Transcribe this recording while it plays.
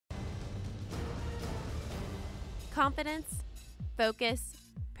confidence, focus,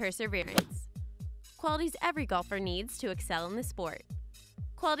 perseverance. Qualities every golfer needs to excel in the sport.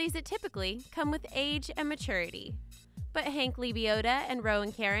 Qualities that typically come with age and maturity. But Hank Lebioda and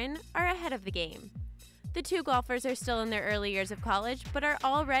Rowin Caron are ahead of the game. The two golfers are still in their early years of college, but are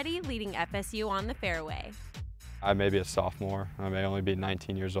already leading FSU on the fairway. I may be a sophomore. I may only be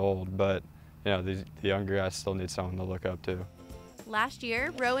 19 years old, but the younger guys still need someone to look up to. Last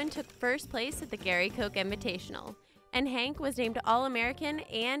year, Rowin took first place at the Gary Koch Invitational, and Hank was named All-American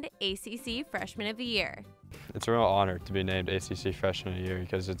and ACC Freshman of the Year. It's a real honor to be named ACC Freshman of the Year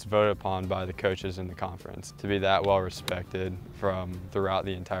because it's voted upon by the coaches in the conference. To be that well respected from throughout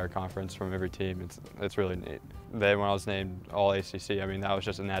the entire conference from every team, it's really neat. Then when I was named All-ACC, I mean, that was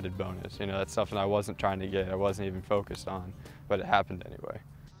just an added bonus. That's something I wasn't trying to get, I wasn't even focused on, but it happened anyway.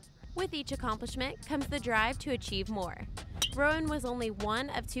 With each accomplishment comes the drive to achieve more. Rowin was only one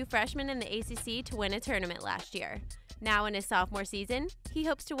of two freshmen in the ACC to win a tournament last year. Now in his sophomore season, he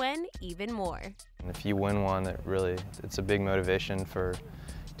hopes to win even more. If you win one, it's a big motivation to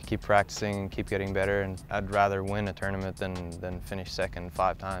keep practicing and keep getting better, and I'd rather win a tournament than finish second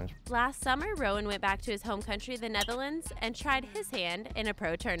 5 times. Last summer, Rowin went back to his home country, the Netherlands, and tried his hand in a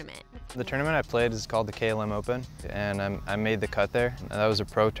pro tournament. The tournament I played is called the KLM Open, and I made the cut there. That was a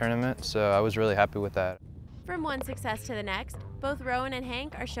pro tournament, so I was really happy with that. From one success to the next, both Rowin and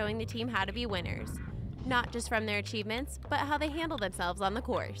Hank are showing the team how to be winners. Not just from their achievements, but how they handle themselves on the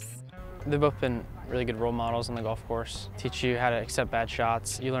course. They've both been really good role models on the golf course. Teach you how to accept bad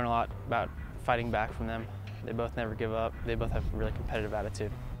shots. You learn a lot about fighting back from them. They both never give up. They both have a really competitive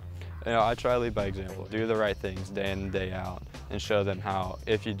attitude. I try to lead by example. Do the right things day in and day out and show them how,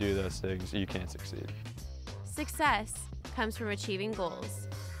 if you do those things, you can succeed. Success comes from achieving goals.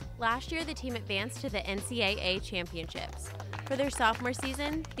 Last year, the team advanced to the NCAA championships. For their sophomore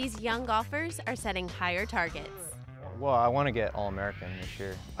season, these young golfers are setting higher targets. Well, I want to get All-American this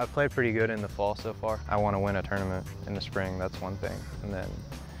year. I've played pretty good in the fall so far. I want to win a tournament in the spring, that's one thing. And then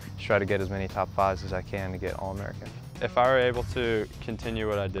just try to get as many top 5s as I can to get All-American. If I were able to continue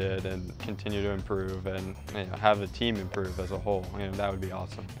what I did and continue to improve and have the team improve as a whole, that would be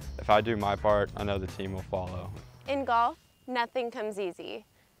awesome. If I do my part, I know the team will follow. In golf, nothing comes easy.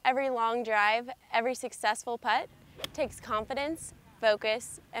 Every long drive, every successful putt takes confidence,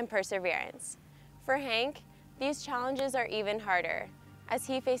 focus, and perseverance. For Hank, these challenges are even harder as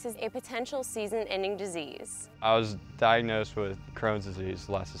he faces a potential season-ending disease. I was diagnosed with Crohn's disease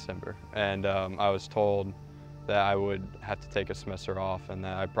last December, and I was told that I would have to take a semester off and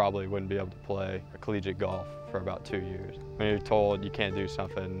that I probably wouldn't be able to play collegiate golf for about 2 years. When you're told you can't do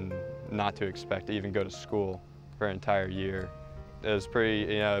something, not to expect to even go to school for an entire year, it was pretty,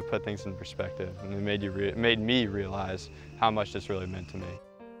 it put things in perspective, and it made me realize how much this really meant to me.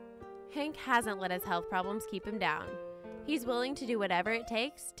 Hank hasn't let his health problems keep him down. He's willing to do whatever it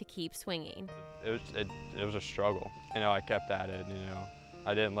takes to keep swinging. It was a struggle. I kept at it.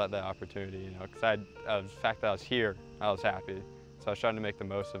 I didn't let that opportunity. Because the fact that I was here, I was happy. So I was trying to make the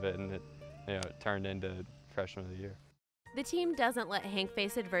most of it, and it turned into Freshman of the Year. The team doesn't let Hank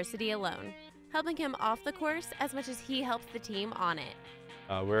face adversity alone, helping him off the course as much as he helps the team on it.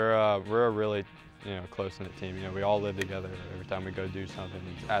 We're a really close-knit team. We all live together every time we go do something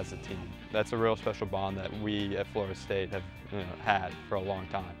as a team. That's a real special bond that we at Florida State have had for a long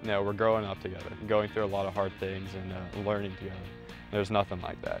time. We're growing up together, going through a lot of hard things and learning together. There's nothing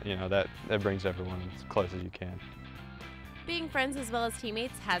like that. That brings everyone as close as you can. Being friends as well as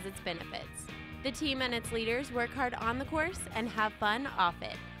teammates has its benefits. The team and its leaders work hard on the course and have fun off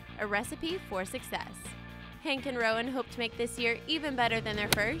it. A recipe for success. Hank and Rowin hope to make this year even better than their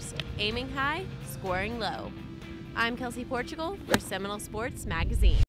first, aiming high, scoring low. I'm Kelsey Portugal for Seminole Sports Magazine.